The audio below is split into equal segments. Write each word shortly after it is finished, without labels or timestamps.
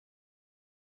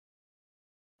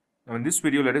Now in this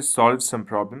video, let us solve some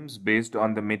problems based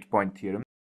on the midpoint theorem.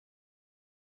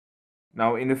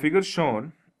 Now in the figure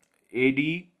shown,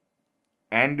 AD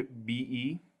and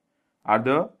BE are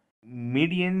the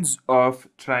medians of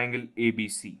triangle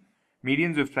ABC.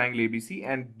 Medians of triangle ABC,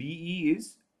 and BE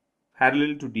is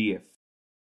parallel to DF.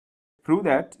 Prove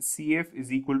that CF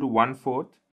is equal to 1/4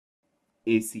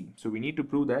 AC. So we need to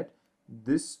prove that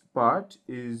this part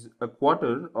is a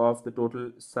quarter of the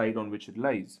total side on which it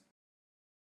lies.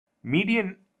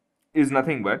 Median is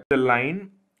nothing but the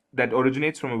line that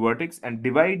originates from a vertex and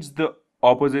divides the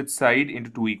opposite side into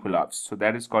two equal halves. So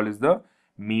that is called as the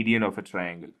median of a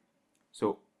triangle.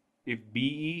 So if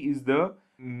BE is the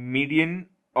median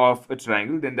of a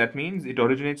triangle, then that means it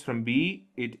originates from B,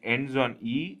 it ends on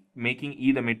E, making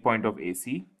E the midpoint of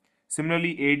AC.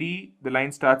 Similarly, AD, the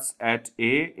line starts at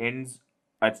A, ends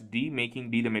at D,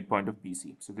 making D the midpoint of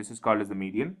BC. So this is called as the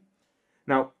median.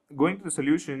 Now, going to the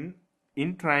solution,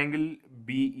 in triangle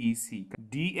BEC,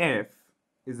 DF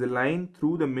is a line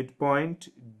through the midpoint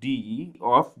D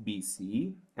of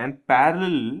BC and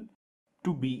parallel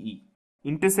to BE,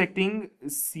 intersecting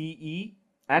CE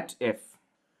at F.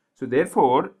 So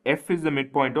therefore, F is the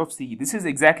midpoint of CE. This is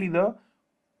exactly the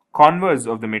converse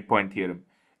of the midpoint theorem.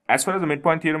 As far as the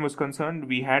midpoint theorem was concerned,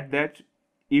 we had that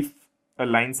if a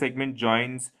line segment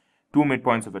joins two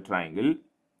midpoints of a triangle,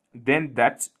 then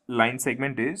that line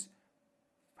segment is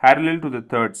parallel to the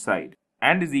third side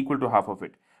and is equal to half of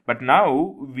it. But now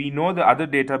we know the other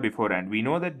data beforehand. We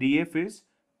know that DF is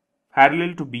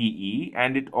parallel to BE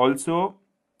and it also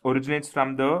originates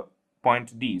from the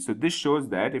point D. So this shows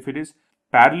that if it is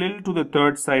parallel to the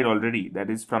third side already, that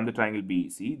is from the triangle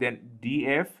BEC, then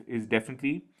DF is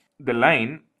definitely the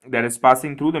line that is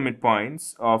passing through the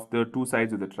midpoints of the two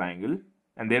sides of the triangle,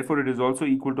 and therefore it is also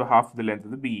equal to half the length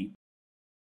of the BE.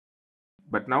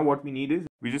 But now what we need is,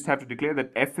 we just have to declare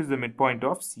that F is the midpoint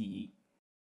of CE.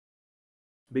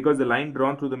 Because the line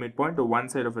drawn through the midpoint of one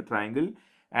side of a triangle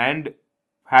and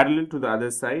parallel to the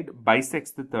other side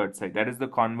bisects the third side. That is the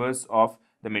converse of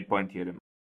the midpoint theorem.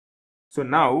 So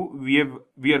now we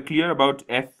are clear about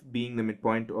F being the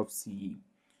midpoint of CE.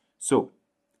 So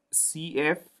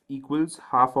CF equals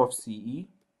half of CE.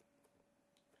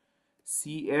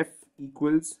 CF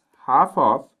equals half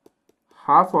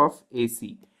of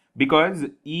AC. Because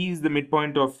E is the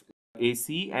midpoint of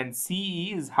AC and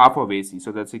CE is half of AC.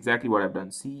 So that's exactly what I've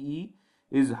done. CE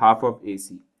is half of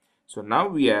AC. So now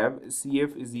we have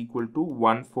CF is equal to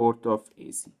 1/4 of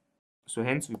AC. So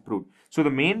hence we proved. So the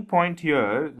main point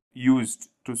here used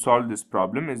to solve this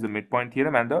problem is the midpoint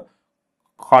theorem and the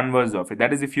converse of it.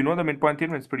 That is, if you know the midpoint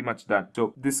theorem, it's pretty much done.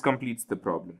 So this completes the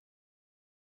problem.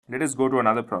 Let us go to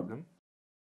another problem.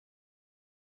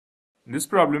 In this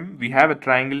problem, we have a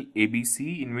triangle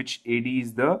ABC in which AD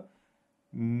is the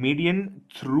median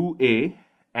through A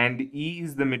and E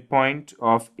is the midpoint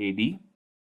of AD,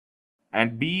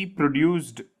 and B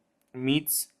produced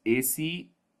meets AC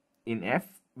in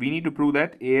F. We need to prove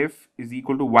that AF is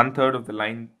equal to 1/3 of the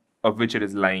line of which it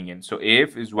is lying in. So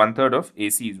AF is 1/3 of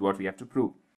AC is what we have to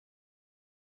prove.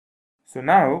 So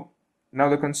now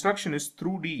the construction is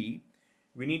through D,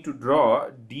 we need to draw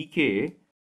DK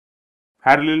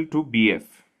parallel to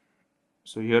BF.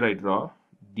 So here I draw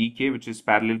DK, which is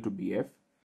parallel to BF,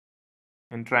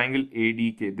 and triangle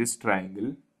ADK, this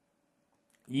triangle,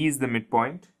 E is the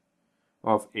midpoint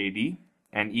of AD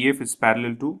and EF is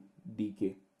parallel to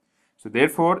DK. So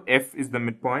therefore F is the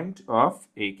midpoint of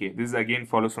AK. This again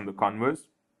follows from the converse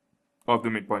of the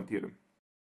midpoint theorem.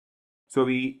 So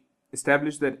we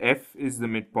establish that F is the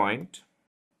midpoint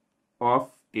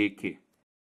of AK.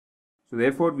 So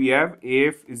therefore we have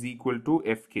AF is equal to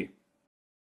FK.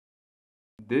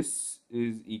 This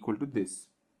is equal to this.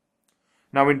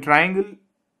 Now in triangle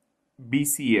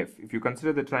BCF, if you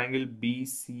consider the triangle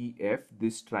BCF,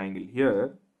 this triangle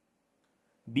here,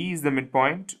 D is the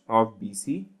midpoint of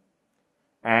BC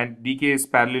and DK is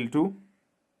parallel to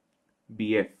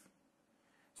BF.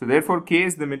 So therefore K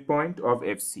is the midpoint of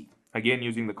FC. Again,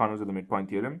 using the converse of the midpoint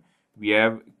theorem, we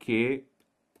have K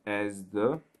as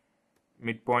the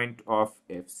midpoint of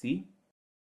FC.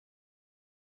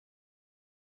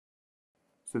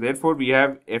 So therefore we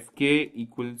have FK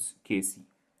equals KC.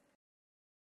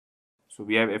 So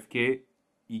we have FK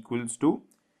equals to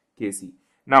KC.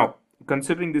 Now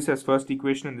considering this as first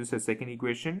equation and this as second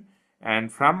equation,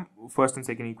 and from first and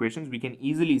second equations we can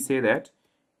easily say that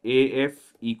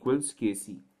AF equals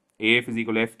KC. AF is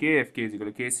equal to FK, FK is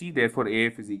equal to KC, therefore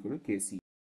AF is equal to KC.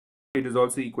 It is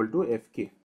also equal to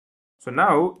FK. So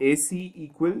now AC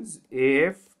equals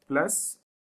AF plus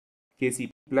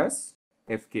KC plus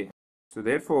FK. So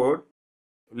therefore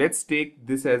let's take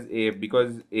this as AF,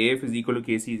 because AF is equal to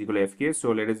KC is equal to FK.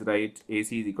 So let us write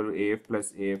AC is equal to AF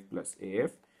plus AF plus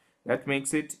AF. That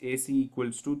makes it AC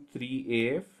equals to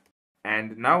 3AF.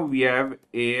 And now we have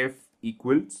AF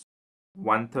equals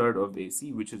 1/3 of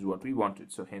AC, which is what we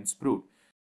wanted. So hence proved.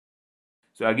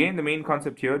 So again, the main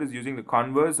concept here is using the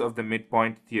converse of the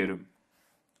midpoint theorem.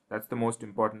 That's the most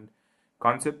important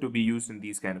concept to be used in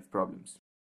these kind of problems.